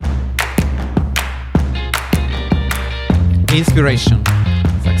Inspiration,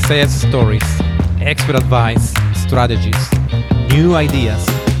 success stories, expert advice, strategies, new ideas,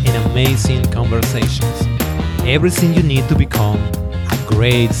 and amazing conversations. Everything you need to become a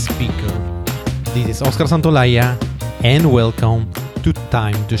great speaker. This is Oscar Santolaya, and welcome to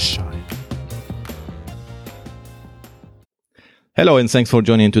Time to Shine. Hello, and thanks for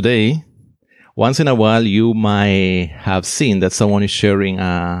joining today. Once in a while, you might have seen that someone is sharing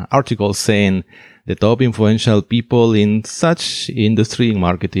an article saying the top influential people in such industry, in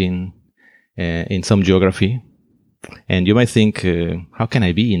marketing, in some geography. And you might think, how can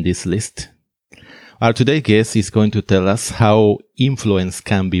I be in this list? Our today's guest is going to tell us how influence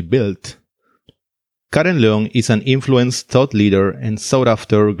can be built. Karen Leong is an influence thought leader and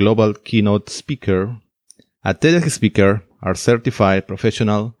sought-after global keynote speaker, a TEDx speaker, a certified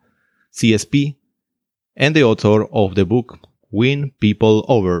professional, CSP, and the author of the book Win People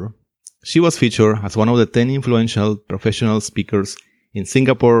Over. She was featured as one of the 10 influential professional speakers in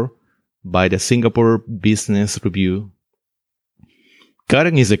Singapore by the Singapore Business Review.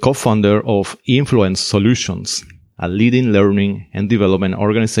 Karen is the co-founder of Influence Solutions, a leading learning and development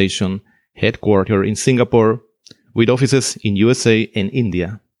organization headquartered in Singapore with offices in USA and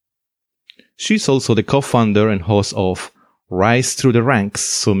India. She's also the co-founder and host of Rise Through the Ranks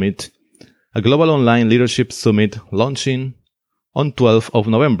Summit, a global online leadership summit launching on 12th of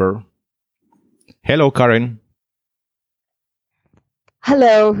November. Hello, Karen.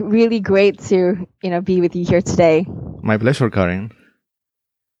 Hello. Really great to, be with you here today. My pleasure, Karen.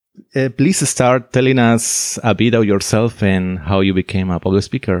 Please start telling us a bit of yourself and how you became a public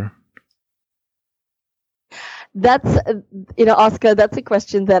speaker. That's, Oscar, that's a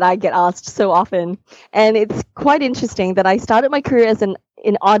question that I get asked so often. And it's quite interesting that I started my career as in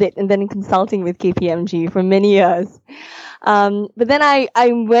audit and then in consulting with KPMG for many years. But then I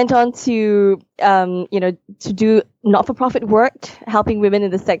went on to do not-for-profit work, helping women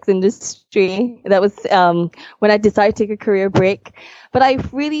in the sex industry. That was when I decided to take a career break. But I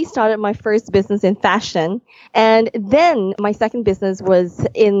really started my first business in fashion. And then my second business was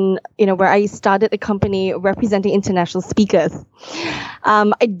where I started a company representing international speakers.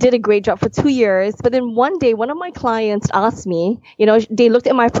 I did a great job for 2 years. But then one day, one of my clients asked me, they looked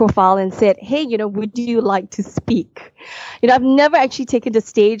at my profile and said, hey, would you like to speak? I've never actually taken the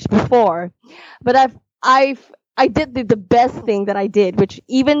stage before, but I did the best thing that I did, which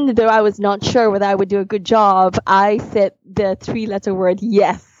even though I was not sure whether I would do a good job, I said the 3-letter word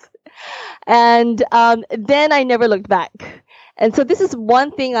yes. And then I never looked back. And so this is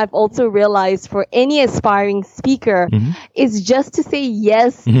one thing I've also realized for any aspiring speaker is just to say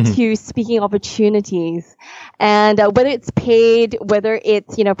yes to speaking opportunities. And whether it's paid, whether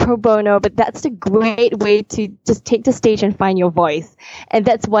it's, pro bono, but that's a great way to just take the stage and find your voice. And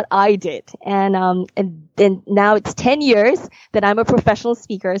that's what I did. And then now it's 10 years that I'm a professional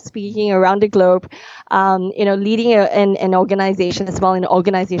speaker speaking around the globe, leading an organization as well in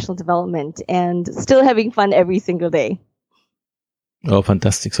organizational development and still having fun every single day. Oh,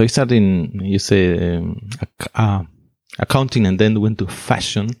 fantastic. So you started you say, accounting and then went to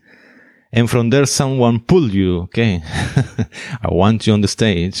fashion. And from there, someone pulled you. Okay. I want you on the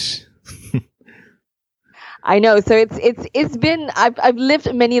stage. I know. So it's been, I've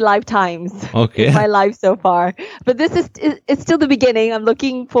lived many lifetimes in my life so far, but it's still the beginning. I'm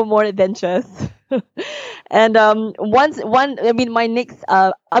looking for more adventures. And my next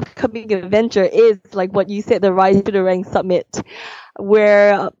upcoming adventure is like what you said, the Rise to the Ranks Summit,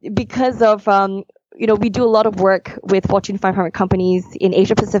 where because of we do a lot of work with Fortune 500 companies in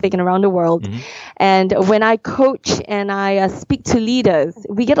Asia Pacific and around the world. And when I coach and I speak to leaders,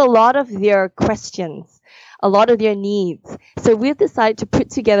 we get a lot of their questions, a lot of their needs. So we've decided to put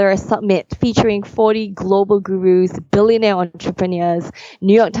together a summit featuring 40 global gurus, billionaire entrepreneurs,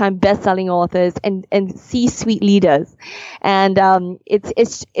 New York Times best-selling authors, and C-suite leaders. And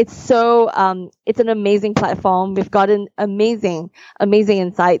it's an amazing platform. We've gotten amazing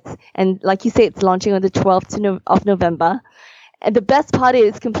insights. And like you say, it's launching on the 12th of November. And the best part is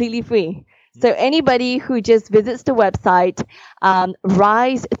it's completely free. So anybody who just visits the website,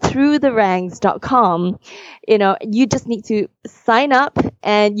 risethroughtheranks.com, you just need to sign up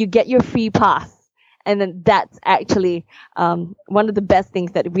and you get your free pass. And then that's actually one of the best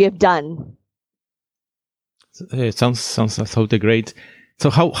things that we have done. It sounds absolutely great. So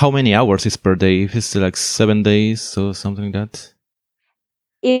how many hours is per day? If it's like 7 days or something like that?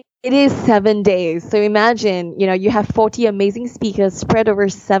 It is 7 days. So imagine, you have 40 amazing speakers spread over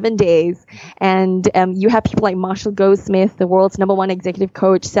 7 days. And you have people like Marshall Goldsmith, the world's #1 executive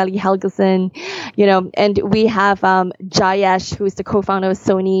coach, Sally Helgesen, and we have Jayesh, who is the co-founder of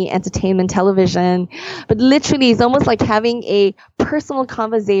Sony Entertainment Television. But literally, it's almost like having a personal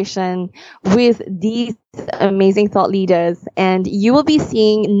conversation with these amazing thought leaders, and you will be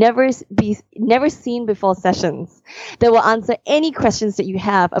seeing never seen before sessions that will answer any questions that you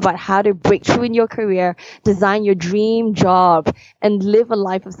have about how to break through in your career, design your dream job, and live a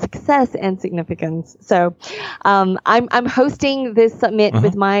life of success and significance. So I'm hosting this summit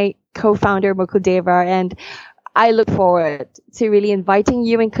with my co-founder Mukul Deva, and I look forward to really inviting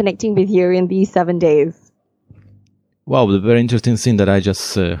you and connecting with you in these 7 days. Wow, the very interesting thing that I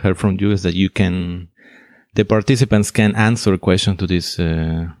just heard from you is that the participants can answer questions to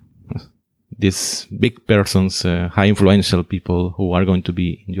these big persons, high influential people who are going to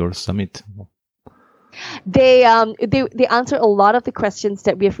be in your summit. They answer a lot of the questions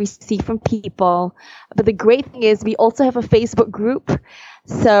that we have received from people. But the great thing is we also have a Facebook group,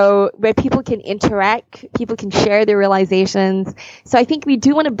 so where people can interact, people can share their realizations. So I think we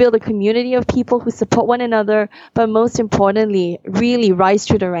do want to build a community of people who support one another, but most importantly, really rise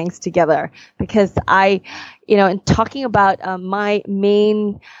through the ranks together. Because in talking about my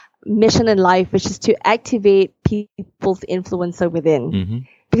main mission in life, which is to activate people's influence within. Mm-hmm.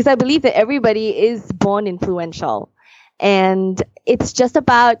 Because I believe that everybody is born influential. And it's just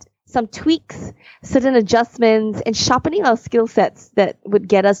about some tweaks, certain adjustments, and sharpening our skill sets that would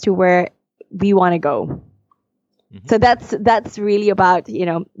get us to where we want to go. Mm-hmm. So that's really about,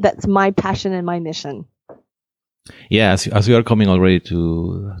 that's my passion and my mission. Yeah, as we are coming already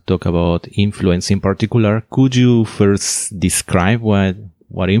to talk about influence in particular, could you first describe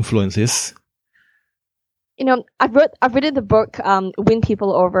what influence is? I've written the book, Win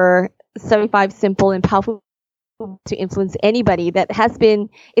People Over, 75 Simple and Powerful to Influence Anybody.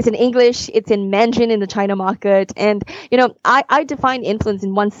 It's in English, it's in Mandarin in the China market. And, I define influence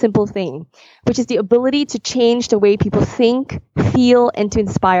in one simple thing, which is the ability to change the way people think, feel, and to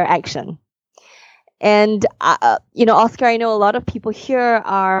inspire action. And, Oscar, I know a lot of people here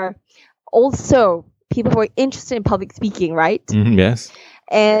are also people who are interested in public speaking, right? Mm-hmm, yes.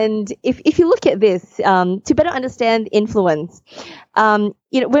 And if you look at this, to better understand influence,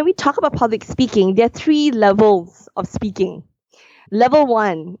 when we talk about public speaking, there are 3 levels of speaking. Level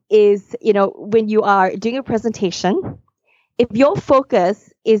 1 is, when you are doing a presentation, if your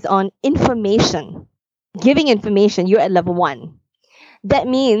focus is on information, giving information, you're at level 1. That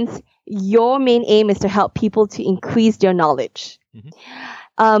means your main aim is to help people to increase their knowledge.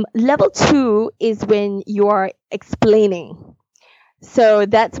 Mm-hmm. Level 2 is when you're explaining. So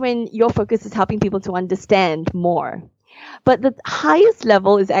that's when your focus is helping people to understand more. But the highest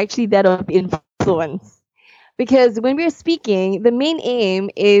level is actually that of influence. Because when we're speaking, the main aim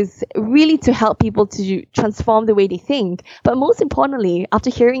is really to help people to transform the way they think. But most importantly,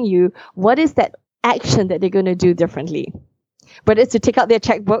 after hearing you, what is that action that they're going to do differently? Whether it's to take out their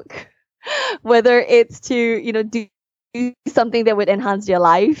checkbook, whether it's to, do something that would enhance their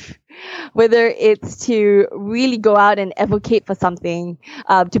life, whether it's to really go out and advocate for something,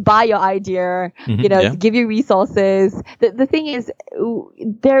 to buy your idea, to give you resources. The thing is,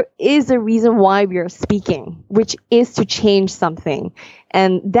 there is a reason why we are speaking, which is to change something.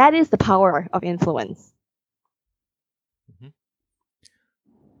 And that is the power of influence. Mm-hmm.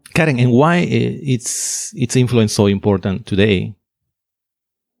 Karen, and why its influence so important today?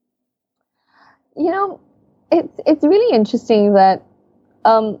 It's really interesting that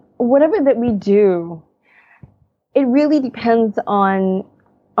whatever that we do, it really depends on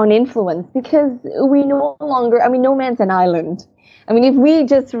influence, because we no longer, no man's an island. If we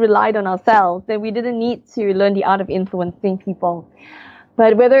just relied on ourselves, then we didn't need to learn the art of influencing people.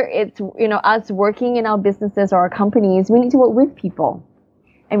 But whether it's, us working in our businesses or our companies, we need to work with people.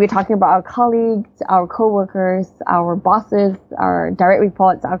 And we're talking about our colleagues, our coworkers, our bosses, our direct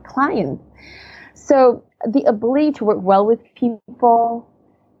reports, our clients. So the ability to work well with people,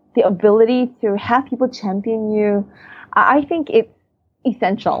 the ability to have people champion you, I think it's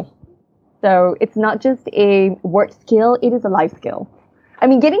essential. So it's not just a work skill, it is a life skill.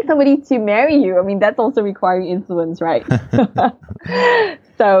 Getting somebody to marry you, that's also requiring influence, right?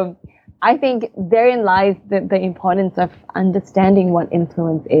 So I think therein lies the importance of understanding what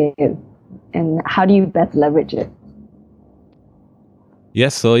influence is and how do you best leverage it.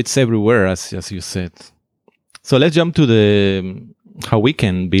 Yes, so it's everywhere, as you said. So let's jump to how we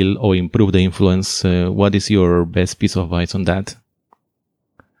can build or improve the influence. What is your best piece of advice on that?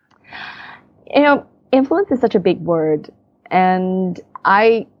 Influence is such a big word, and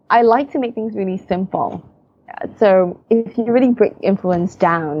I I like to make things really simple. So if you really break influence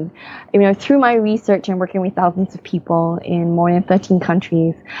down, through my research and working with thousands of people in more than 13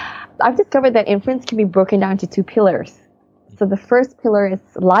 countries, I've discovered that influence can be broken down to 2 pillars. So the first pillar is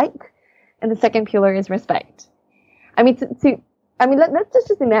like, and the second pillar is respect. Let's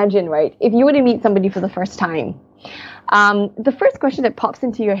just imagine, right? If you were to meet somebody for the first time, the first question that pops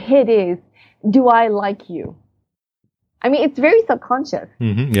into your head is, do I like you? It's very subconscious.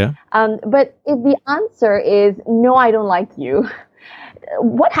 Mm-hmm, yeah. But if the answer is, no, I don't like you,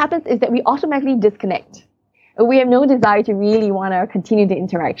 what happens is that we automatically disconnect. We have no desire to really want to continue the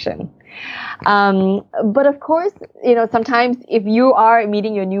interaction. But of course, sometimes if you are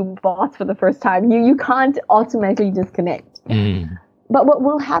meeting your new boss for the first time, you can't automatically disconnect. Mm. But what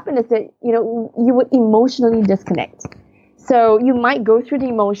will happen is that, you would emotionally disconnect. So you might go through the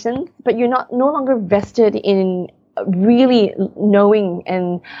emotions, but you're no longer vested in really knowing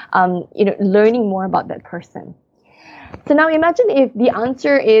and, learning more about that person. So now imagine if the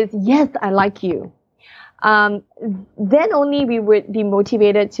answer is, yes, I like you. Then only we would be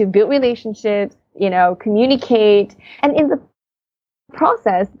motivated to build relationships, communicate. And in the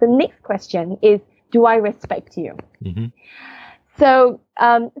process, the next question is, do I respect you? Mm-hmm. So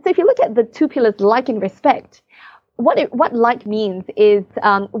if you look at the 2 pillars, like and respect, what like means is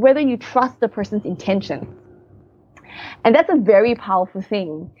whether you trust the person's intentions. And that's a very powerful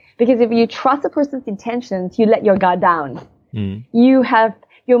thing, because if you trust a person's intentions, you let your guard down. Mm.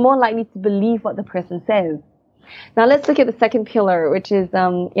 You're more likely to believe what the person says. Now let's look at the second pillar, which is,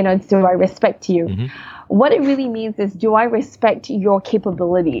 do I respect you? Mm-hmm. What it really means is, do I respect your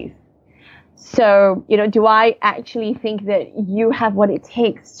capabilities? So, do I actually think that you have what it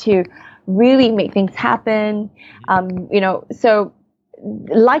takes to really make things happen? So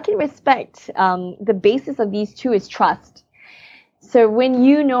like and respect, the basis of these 2 is trust. So when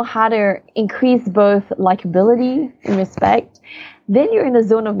you know how to increase both likability and respect, then you're in a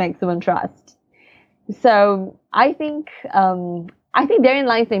zone of maximum trust. So I think therein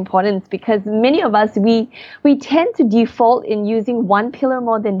lies the importance, because many of us, we tend to default in using one pillar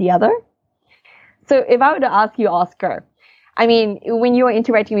more than the other. So if I were to ask you, Oscar, when you're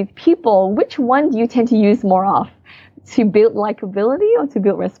interacting with people, which one do you tend to use more of? To build likability or to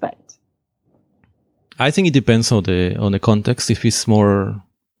build respect? I think it depends on the context. If it's more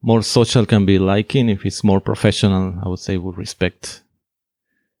social, can be liking. If it's more professional, I would say with respect.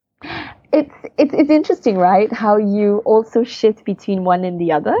 It's interesting, right? How you also shift between one and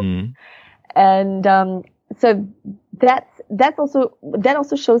the other. Mm. And so that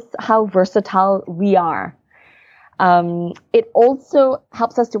also shows how versatile we are. It also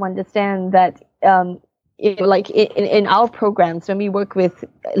helps us to understand that in our programs, when we work with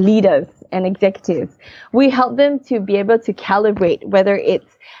leaders and executives, we help them to be able to calibrate whether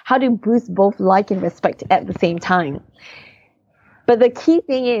it's how to boost both like and respect at the same time. But the key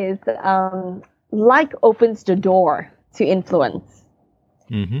thing is, like opens the door to influence,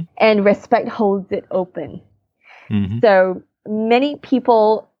 mm-hmm. and respect holds it open. Mm-hmm. So many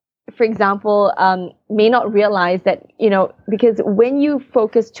people, for example, may not realize that, because when you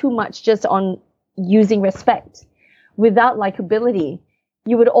focus too much just on using respect without likability,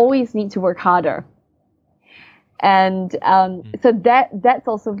 you would always need to work harder. And so that's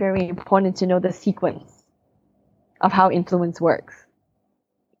also very important to know the sequence of how influence works.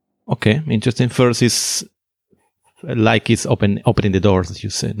 Okay, interesting. First is like it's opening the doors, as you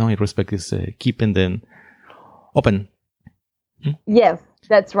said. No, respect is keeping them open. Hmm? Yes,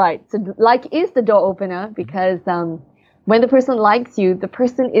 that's right. So like is the door opener, because when the person likes you, the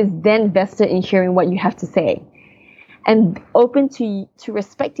person is then vested in hearing what you have to say and open to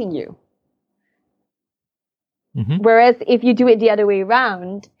respecting you. Mm-hmm. Whereas if you do it the other way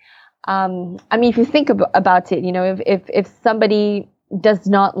around, if you think about it, if somebody does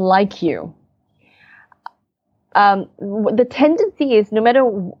not like you, the tendency is, no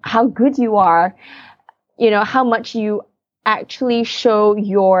matter how good you are, how much you actually show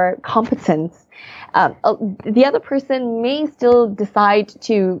your competence, the other person may still decide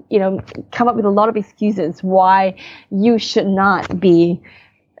to, come up with a lot of excuses why you should not be,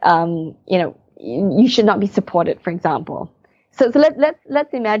 you should not be supported, for example. So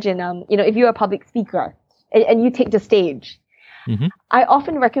let's imagine, if you're a public speaker and you take the stage. Mm-hmm. I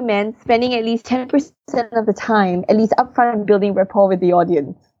often recommend spending at least 10% of the time, at least upfront, building rapport with the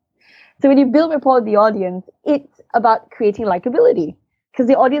audience. So when you build rapport with the audience, it's about creating likability, because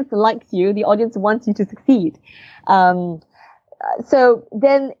the audience likes you, the audience wants you to succeed. so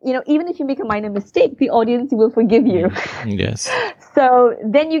then, even if you make a minor mistake, the audience will forgive you. Yes. So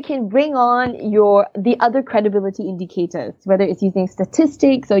then you can bring on the other credibility indicators, whether it's using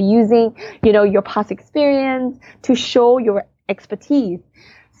statistics or using, your past experience to show your expertise.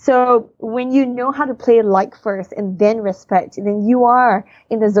 So when you know how to play like first and then respect, then you are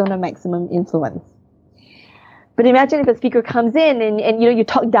in the zone of maximum influence. But imagine if a speaker comes in and you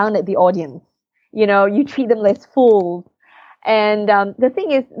talk down at the audience, you treat them like fools. And the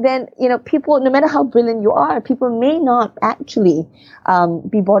thing is, then, people, no matter how brilliant you are, people may not actually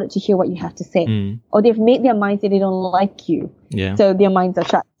be bothered to hear what you have to say. Or they've made their minds that they don't like you. Yeah. So their minds are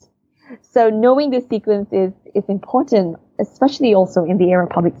shut. So knowing this sequence is important, especially also in the era of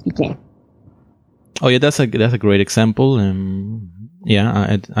public speaking. Oh yeah, that's a great example.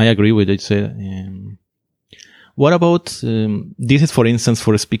 I agree with it. What about this is, for instance,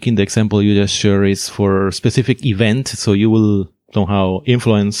 for speaking, the example you just shared is for a specific event. So you will somehow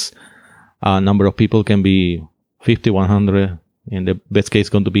influence a number of people, can be 50, 100. In the best case,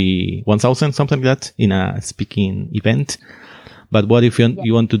 going to be 1,000, something like that, in a speaking event. But what if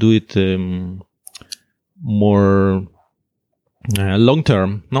you want to do it more long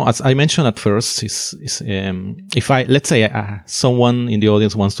term? No, as I mentioned at first, if let's say someone in the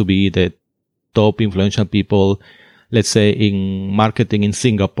audience wants to be the top influential people, let's say in marketing in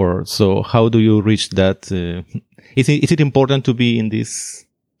Singapore. So how do you reach that? Is it important to be in this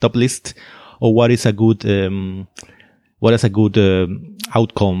top list, or what is a good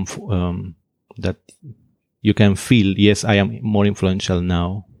outcome that you can feel? Yes, I am more influential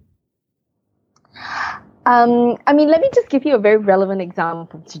now. Let me just give you a very relevant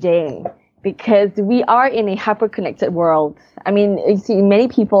example today, because we are in a hyper-connected world. You see, many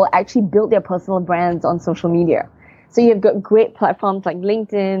people actually build their personal brands on social media. So you've got great platforms like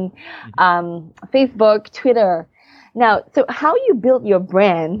LinkedIn, Facebook, Twitter. Now, so how you build your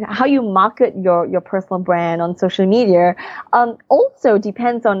brand, how you market your personal brand on social media, also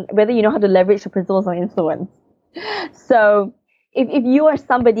depends on whether you know how to leverage the principles of influence. So if you are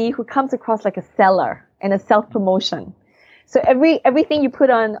somebody who comes across like a seller and a self-promotion, so everything you put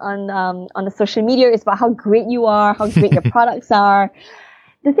on the social media is about how great you are, how great your products are.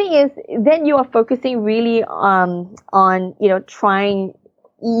 The thing is, then you are focusing really on trying.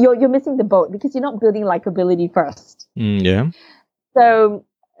 You're missing the boat, because you're not building likability first. Yeah. So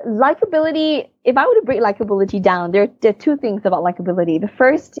likability, if I were to break likability down, there are two things about likability. The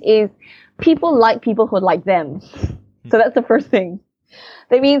first is people like people who like them. So that's the first thing.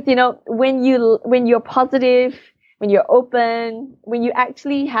 That means, when you're positive, when you're open, when you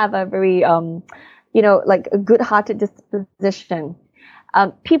actually have a very, like a good-hearted disposition,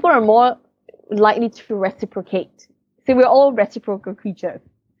 people are more likely to reciprocate. So we're all reciprocal creatures.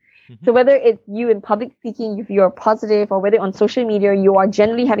 So whether it's you in public speaking, if you're positive, or whether on social media you are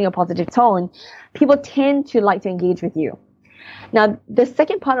generally having a positive tone, people tend to like to engage with you. Now, the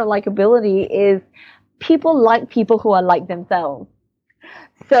second part of likability is people like people who are like themselves.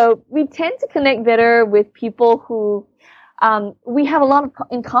 So we tend to connect better with people who we have a lot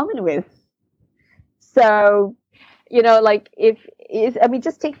in common with. So,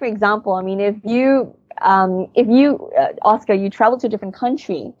 just take for example, if you, Oscar, you travel to a different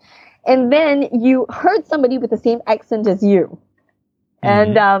country, and then you heard somebody with the same accent as you,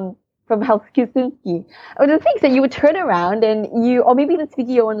 and from Helsinki. The thing is that you would turn around and or maybe even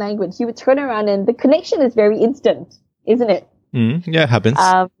speaking your own language, you would turn around and the connection is very instant, isn't it? Yeah, it happens.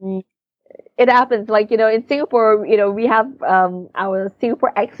 It happens. In Singapore, we have our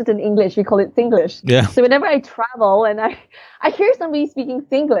Singapore accent in English. We call it Singlish. Yeah. So whenever I travel and I hear somebody speaking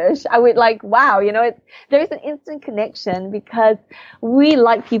Singlish, I would wow, there is an instant connection, because we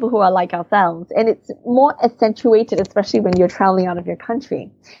like people who are like ourselves, and it's more accentuated, especially when you're traveling out of your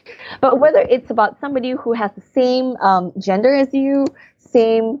country. But whether it's about somebody who has the same gender as you,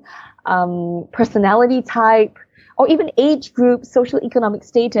 same personality type, or even age group, social economic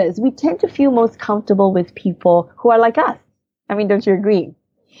status, we tend to feel most comfortable with people who are like us. Don't you agree?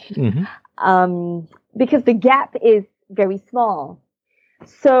 Mm-hmm. Because the gap is very small.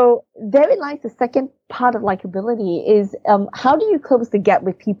 So therein lies the second part of likability is how do you close the gap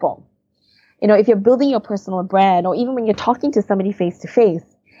with people? If you're building your personal brand, or even when you're talking to somebody face to face.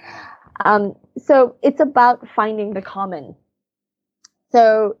 So it's about finding the common.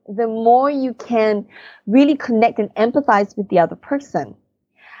 So the more you can really connect and empathize with the other person,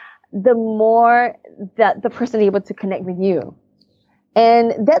 the more that the person is able to connect with you.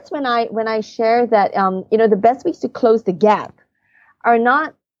 And that's when I share that, the best ways to close the gap are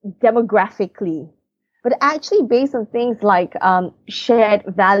not demographically, but actually based on things like shared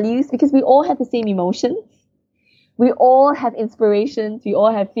values, because we all have the same emotions. We all have inspirations. We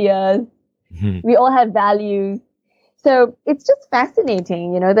all have fears. We all have values. So it's just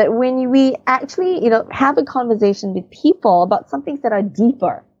fascinating, that when we actually, have a conversation with people about some things that are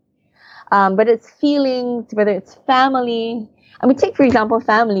deeper, whether it's feelings, whether it's family. I mean, take, for example,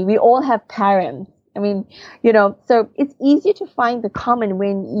 family. We all have parents. I mean, so it's easier to find the common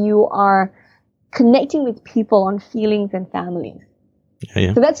when you are connecting with people on feelings and families.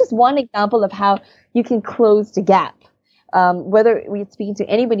 Yeah. So that's just one example of how you can close the gap, whether we're speaking to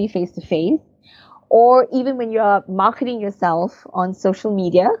anybody face to face, or even when you're marketing yourself on social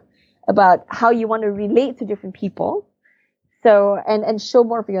media about how you want to relate to different people. So, and show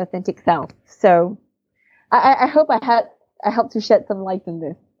more of your authentic self. So I hope I helped to shed some light on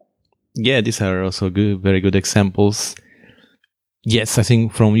this. Yeah, these are also very good examples. Yes, I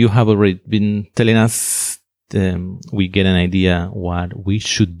think from you have already been telling us, we get an idea what we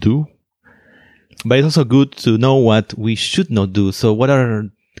should do. But it's also good to know what we should not do. So what are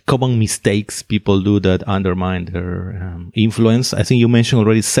common mistakes people do that undermine their influence? I think you mentioned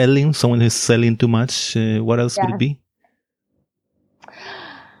already selling. Someone who's selling too much. What else would it be?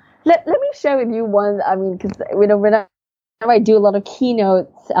 Let me share with you one. I mean, because whenever I do a lot of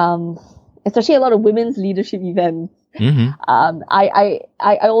keynotes, especially a lot of women's leadership events, I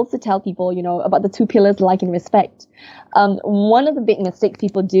also tell people, about the two pillars, like and respect. One of the big mistakes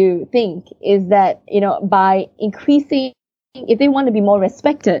people do think is that, by increasing, if they want to be more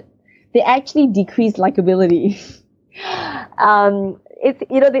respected, they actually decrease likability. It's,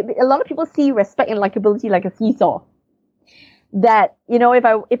 a lot of people see respect and likability like a seesaw. That,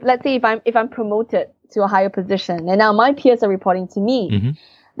 if I'm promoted to a higher position and now my peers are reporting to me,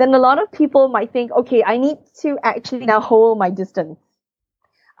 then a lot of people might think, okay, I need to actually now hold my distance.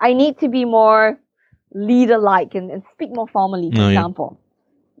 I need to be more leader-like and speak more formally, for example.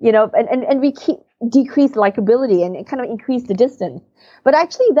 And we keep decrease likability and kind of increase the distance. But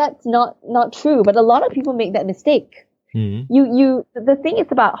actually that's not true. But a lot of people make that mistake. The thing is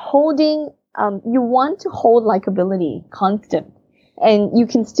about holding, you want to hold likability constant and you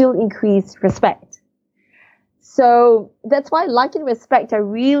can still increase respect. So that's why like and respect are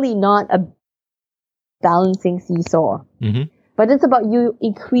really not a balancing seesaw, but it's about you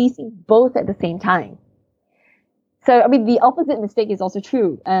increasing both at the same time. So, I mean, the opposite mistake is also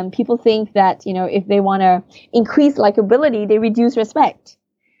true. People think that, if they want to increase likability, they reduce respect.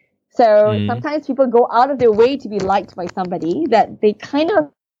 So sometimes people go out of their way to be liked by somebody that they kind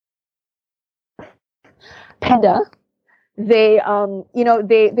of pander. They,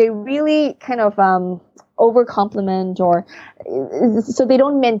 they really kind of, over compliment or so they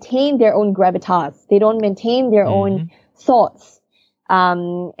don't maintain their own gravitas. They don't maintain their own thoughts,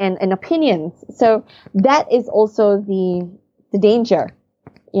 and opinions. So that is also the danger,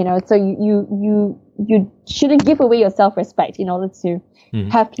 so you shouldn't give away your self-respect in order to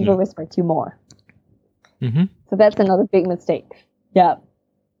have people respect you more. So that's another big mistake. Yeah.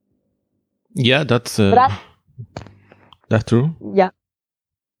 Yeah, that's true. Yeah.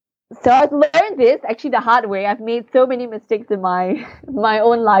 So I've learned this actually the hard way. I've made so many mistakes in my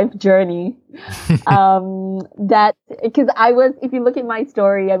own life journey. That because if you look at my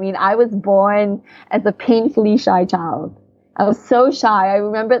story, I mean, I was born as a painfully shy child. I was so shy. I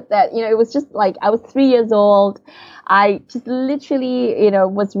remember that, it was just like I was 3 years old. I just literally,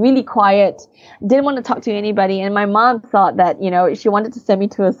 was really quiet, didn't want to talk to anybody. And my mom thought that, she wanted to send me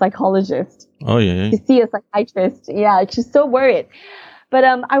to a psychologist. Oh, yeah. To see a psychiatrist. Yeah, she's so worried. But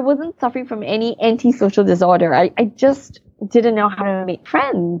I wasn't suffering from any antisocial disorder. I just didn't know how to make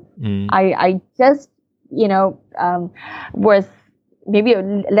friends. I just, was maybe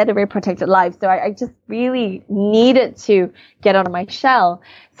led a very protected life. So I just really needed to get out of my shell.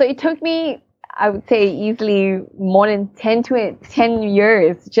 So it took me, I would say, easily more than 10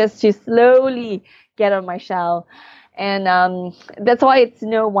 years just to slowly get out of my shell. And that's why it's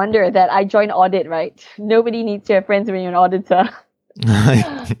no wonder that I joined audit, right? Nobody needs to have friends when you're an auditor.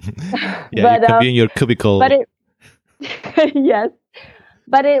 Yeah, you can be in your cubicle. But yes,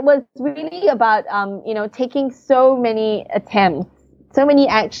 but it was really about taking so many attempts, so many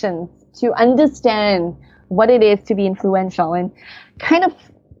actions to understand what it is to be influential, and kind of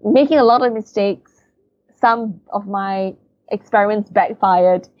making a lot of mistakes. Some of my experiments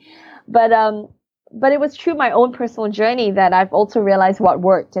backfired, but it was through my own personal journey that I've also realized what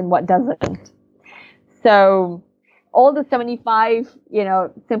worked and what doesn't. So all the 75,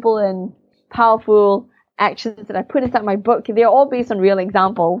 simple and powerful actions that I put inside my book, they're all based on real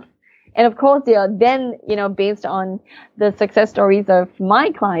examples. And of course, then, based on the success stories of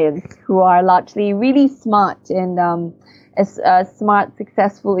my clients who are largely really smart and smart,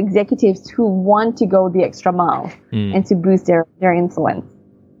 successful executives who want to go the extra mile and to boost their influence.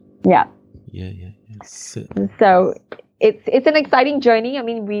 Yeah. So it's an exciting journey. I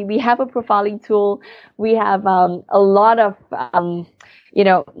mean, we have a profiling tool. We have a lot of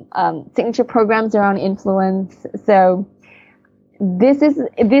signature programs around influence. So this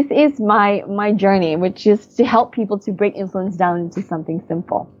is my journey, which is to help people to break influence down into something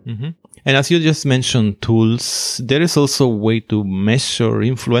simple. Mm-hmm. And as you just mentioned tools, there is also a way to measure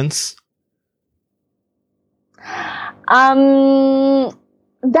influence.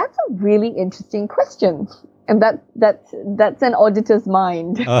 That's a really interesting question. And that's an auditor's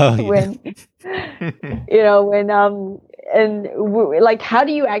mind. When how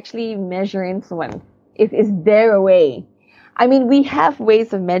do you actually measure influence? Is there a way? I mean, we have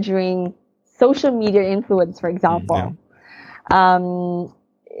ways of measuring social media influence, for example.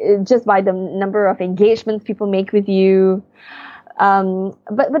 Just by the number of engagements people make with you. But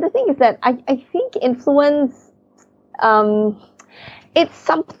the thing is that I think influence, it's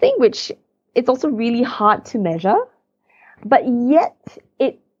something which it's also really hard to measure, but yet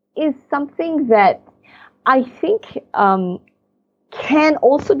it is something that I think can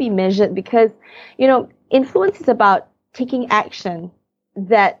also be measured because, influence is about taking action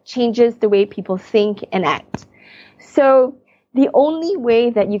that changes the way people think and act. So the only way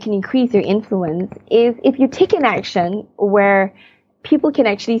that you can increase your influence is if you take an action where people can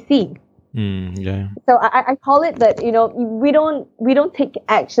actually see. So I call it that, we don't take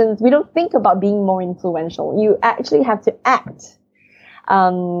actions. We don't think about being more influential. You actually have to act,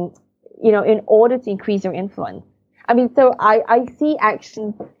 in order to increase your influence. I mean, so I see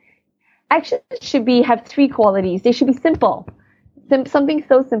actions should have three qualities. They should be simple. Something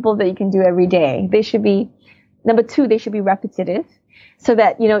so simple that you can do every day. They should be, number two, they should be repetitive so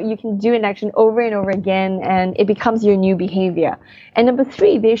that, you can do an action over and over again and it becomes your new behavior. And number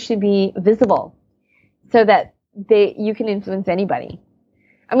three, they should be visible so that you can influence anybody.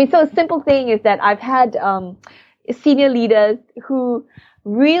 I mean, so a simple thing is that I've had senior leaders who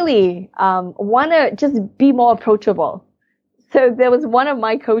really want to just be more approachable. So there was one of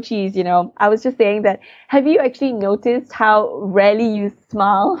my coaches, I was just saying that, have you actually noticed how rarely you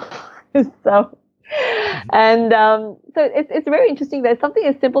smile? So it's very interesting that something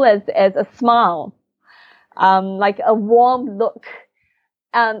as simple as a smile, like a warm look.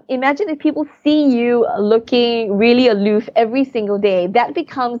 Imagine if people see you looking really aloof every single day, that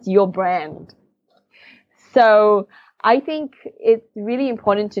becomes your brand. So I think it's really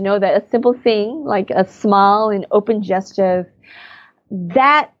important to know that a simple thing like a smile and open gestures,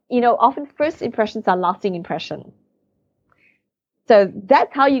 that, often first impressions are lasting impressions. So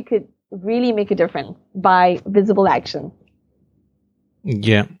that's how you could really make a difference, by visible action.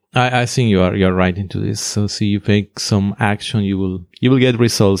 Yeah, I think you're right into this. So see, you take some action, you will get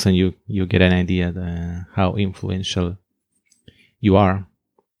results, and you get an idea how influential you are.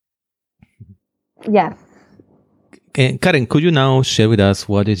 Yes. And Karen, could you now share with us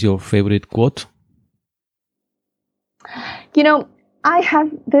what is your favorite quote? I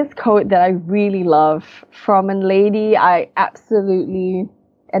have this quote that I really love from a lady I absolutely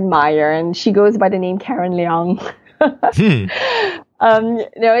admire, and she goes by the name Karen Leong.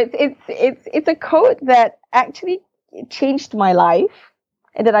 It's a quote that actually changed my life,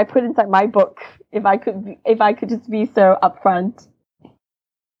 and that I put inside my book. If I could just be so upfront,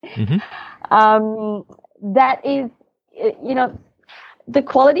 that is, the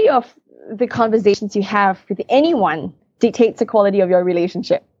quality of the conversations you have with anyone dictates the quality of your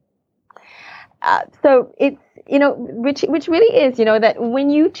relationship. So it's, which really is, that when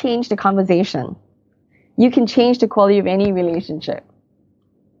you change the conversation, you can change the quality of any relationship.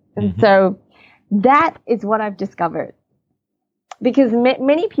 And so that is what I've discovered. Because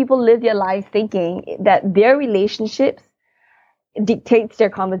many people live their lives thinking that their relationships dictates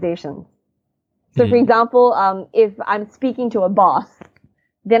their conversations. So for example, if I'm speaking to a boss,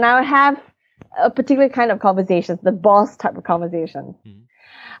 then I have a particular kind of conversations, the boss type of conversation.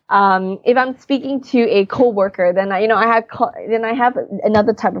 If I'm speaking to a coworker, then I have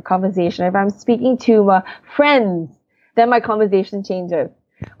another type of conversation. If I'm speaking to friends, then my conversation changes.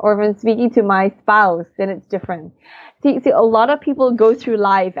 Or if I'm speaking to my spouse, then it's different. See, a lot of people go through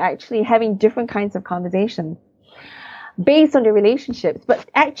life actually having different kinds of conversations based on their relationships, but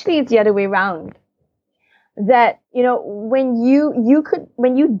actually it's the other way around. That, when you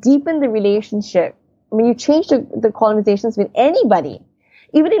deepen the relationship, when you change the conversations with anybody,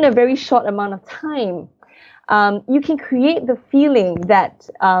 even in a very short amount of time, you can create the feeling that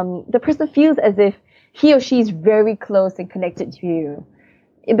the person feels as if he or she is very close and connected to you.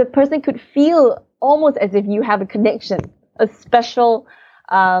 The person could feel almost as if you have a connection, a special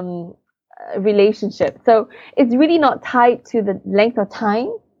relationship. So it's really not tied to the length of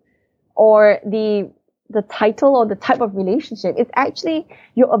time or the title or the type of relationship. It's actually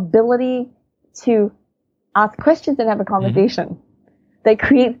your ability to ask questions and have a conversation that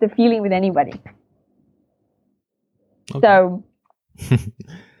creates the feeling with anybody. Okay. So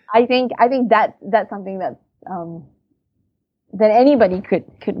I think that's something that that anybody could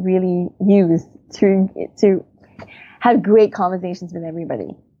really use to have great conversations with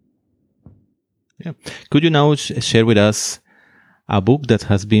everybody. Yeah. Could you now share with us a book that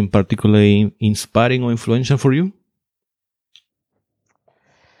has been particularly inspiring or influential for you?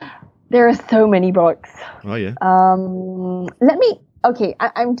 There are so many books. Oh yeah. I'm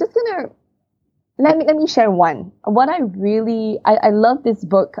just gonna let me share one. What I love this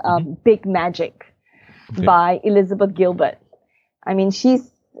book, Big Magic, by Elizabeth Gilbert. I mean,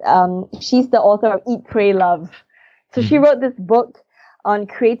 she's the author of Eat, Pray, Love. So she wrote this book on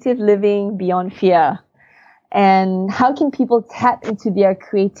creative living beyond fear. And how can people tap into their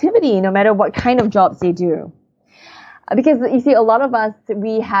creativity no matter what kind of jobs they do? Because you see, a lot of us,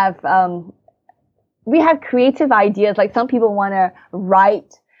 we have creative ideas. Like some people want to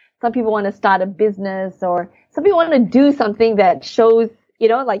write, some people want to start a business, or some people want to do something that shows,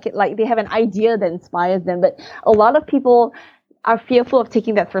 like they have an idea that inspires them. But a lot of people are fearful of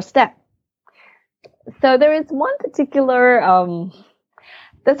taking that first step. So there is one particular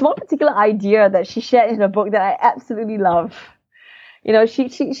idea that she shared in her book that I absolutely love.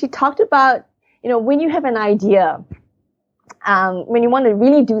 She talked about, when you have an idea, when you want to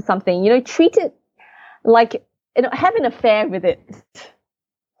really do something, treat it like, have an affair with it.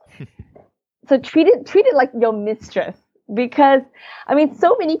 So treat it like your mistress, because I mean,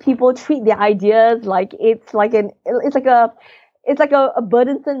 so many people treat their ideas like it's like a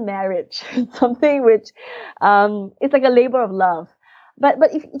burdensome marriage, something which it's like a labor of love.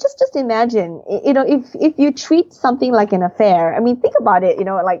 But if just imagine, if you treat something like an affair, I mean, think about it,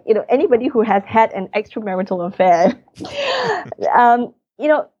 anybody who has had an extramarital affair,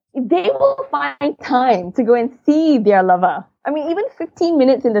 they will find time to go and see their lover. I mean, even 15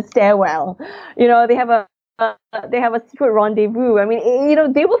 minutes in the stairwell, they have a secret rendezvous. I mean,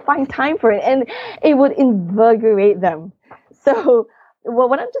 they will find time for it, and it would invigorate them. So,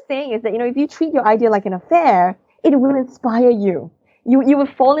 what I'm just saying is that, if you treat your idea like an affair, it will inspire you. You will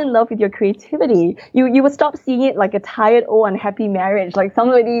fall in love with your creativity. You will stop seeing it like a tired, unhappy marriage, like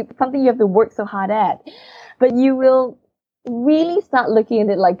something you have to work so hard at. But you will really start looking at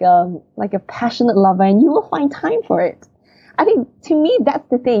it like a passionate lover, and you will find time for it. I think, to me, that's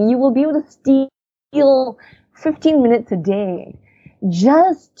the thing. You will be able to steal 15 minutes a day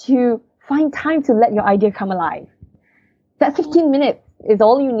just to find time to let your idea come alive. That 15 minutes is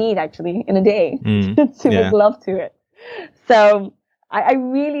all you need, actually, in a day to make love to it. So I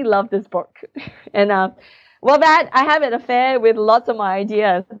really love this book. And, I have an affair with lots of my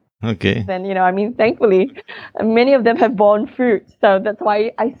ideas. Okay. And, thankfully, many of them have borne fruit. So that's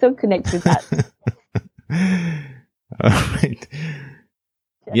why I so connect with that. All right.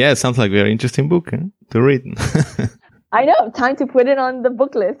 Yeah, sounds like a very interesting book to read. I know. Time to put it on the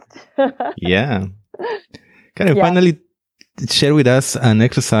book list. Yeah. Can you finally share with us an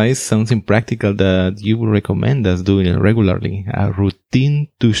exercise, something practical that you would recommend us doing regularly, a routine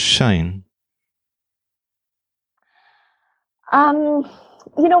to shine? For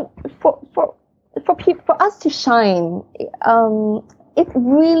us to shine, it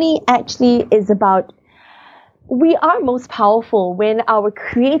really actually is about, we are most powerful when our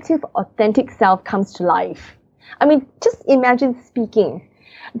creative, authentic self comes to life. I mean, just imagine speaking.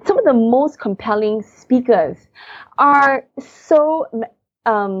 Some of the most compelling speakers are so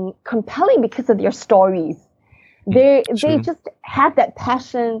compelling because of their stories. They just have that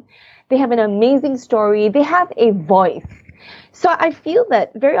passion. They have an amazing story. They have a voice. So I feel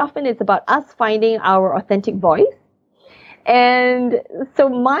that very often it's about us finding our authentic voice. And so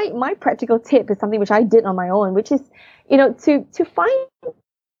my practical tip is something which I did on my own, which is,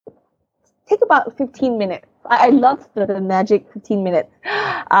 take about 15 minutes. I love the magic 15 minutes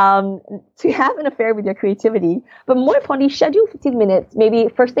to have an affair with your creativity. But more importantly, schedule 15 minutes, maybe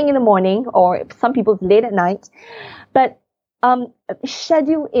first thing in the morning, or some people it's late at night. But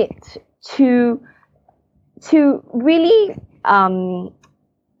schedule it to really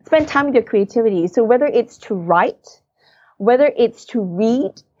spend time with your creativity. So whether it's to write, whether it's to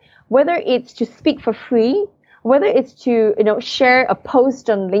read, whether it's to speak for free, whether it's to, share a post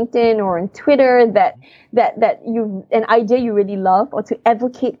on LinkedIn or on Twitter that an idea you really love, or to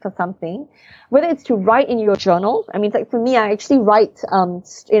advocate for something, whether it's to write in your journal. I mean, like for me, I actually write,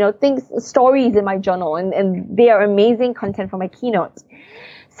 stories in my journal, and they are amazing content for my keynotes.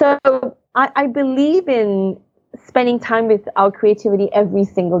 So I believe in spending time with our creativity every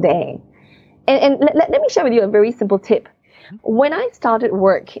single day. And let me share with you a very simple tip. When I started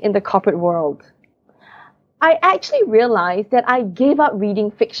work in the corporate world, I actually realized that I gave up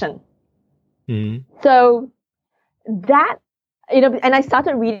reading fiction. So that, and I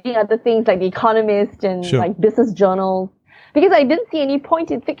started reading other things like The Economist and like business journals, because I didn't see any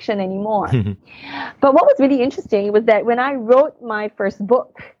point in fiction anymore. But what was really interesting was that when I wrote my first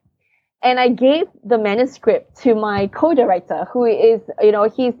book, and I gave the manuscript to my co-director, who is,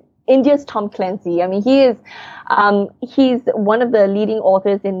 he's India's Tom Clancy. I mean, he's one of the leading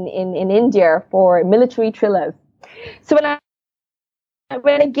authors in India for military thrillers. So when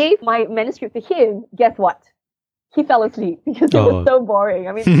I gave my manuscript to him, guess what? He fell asleep because it was so boring.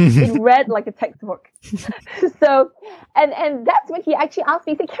 I mean, it read like a textbook. So, and that's when he actually asked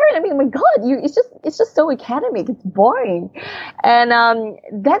me, he said, Karen, I mean, oh my God, it's just so academic. It's boring. And,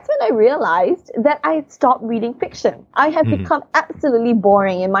 that's when I realized that I had stopped reading fiction. I had become absolutely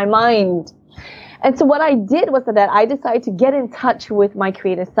boring in my mind. And so what I did was that I decided to get in touch with my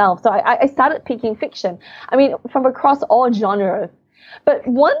creative self. So I started picking fiction. I mean, from across all genres. But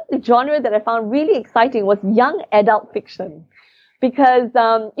one genre that I found really exciting was young adult fiction. Because,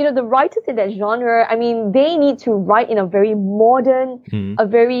 the writers in that genre, I mean, they need to write in a very modern, a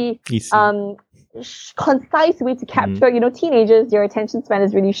very, concise way to capture, teenagers, their attention span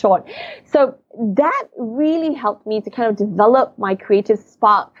is really short. So that really helped me to kind of develop my creative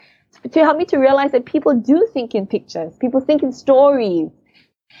spark, to help me to realize that people do think in pictures. People think in stories.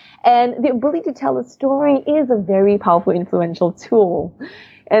 And the ability to tell a story is a very powerful, influential tool.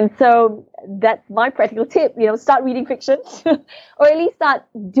 And so that's my practical tip, start reading fiction or at least start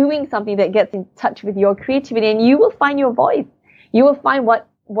doing something that gets in touch with your creativity, and you will find your voice. You will find what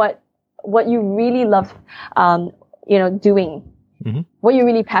you really love, doing, what you're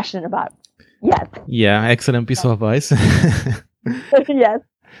really passionate about. Yes. Yeah. Excellent piece of advice. Yes.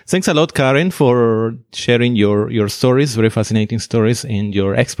 Thanks a lot, Karen, for sharing your stories, very fascinating stories, and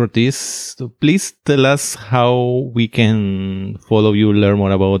your expertise. So please tell us how we can follow you, learn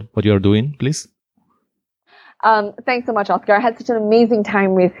more about what you are doing, please. Thanks so much, Oscar. I had such an amazing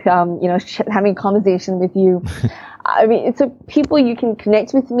time with, having a conversation with you. I mean, so people, you can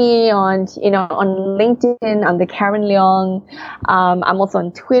connect with me on LinkedIn under Karen Leong. I'm also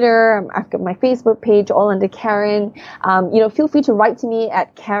on Twitter. I've got my Facebook page, all under Karen. Feel free to write to me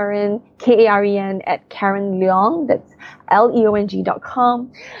at Karen, Karen, at Karen Leong. That's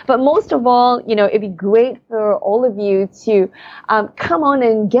leong.com. But most of all, it'd be great for all of you to come on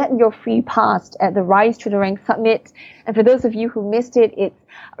and get your free pass at the Rise to the Ranks Summit. And for those of you who missed it, it's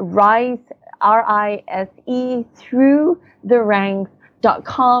Rise, RISE, through the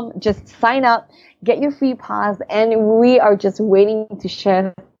ranks.com. Just sign up, get your free pass, and we are just waiting to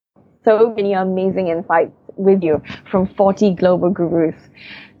share so many amazing insights with you from 40 global gurus.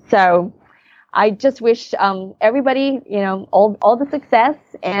 So I just wish everybody, all the success.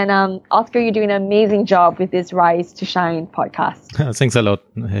 And Oscar, you're doing an amazing job with this Rise to Shine podcast. Thanks a lot.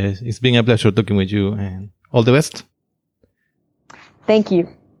 It's been a pleasure talking with you, and all the best. Thank you.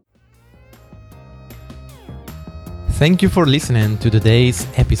 Thank you for listening to today's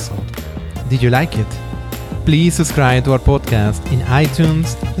episode. Did you like it? Please subscribe to our podcast in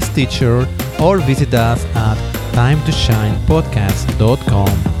iTunes, Stitcher, or visit us at timetoshinepodcast.com.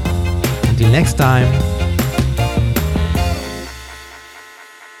 Until next time,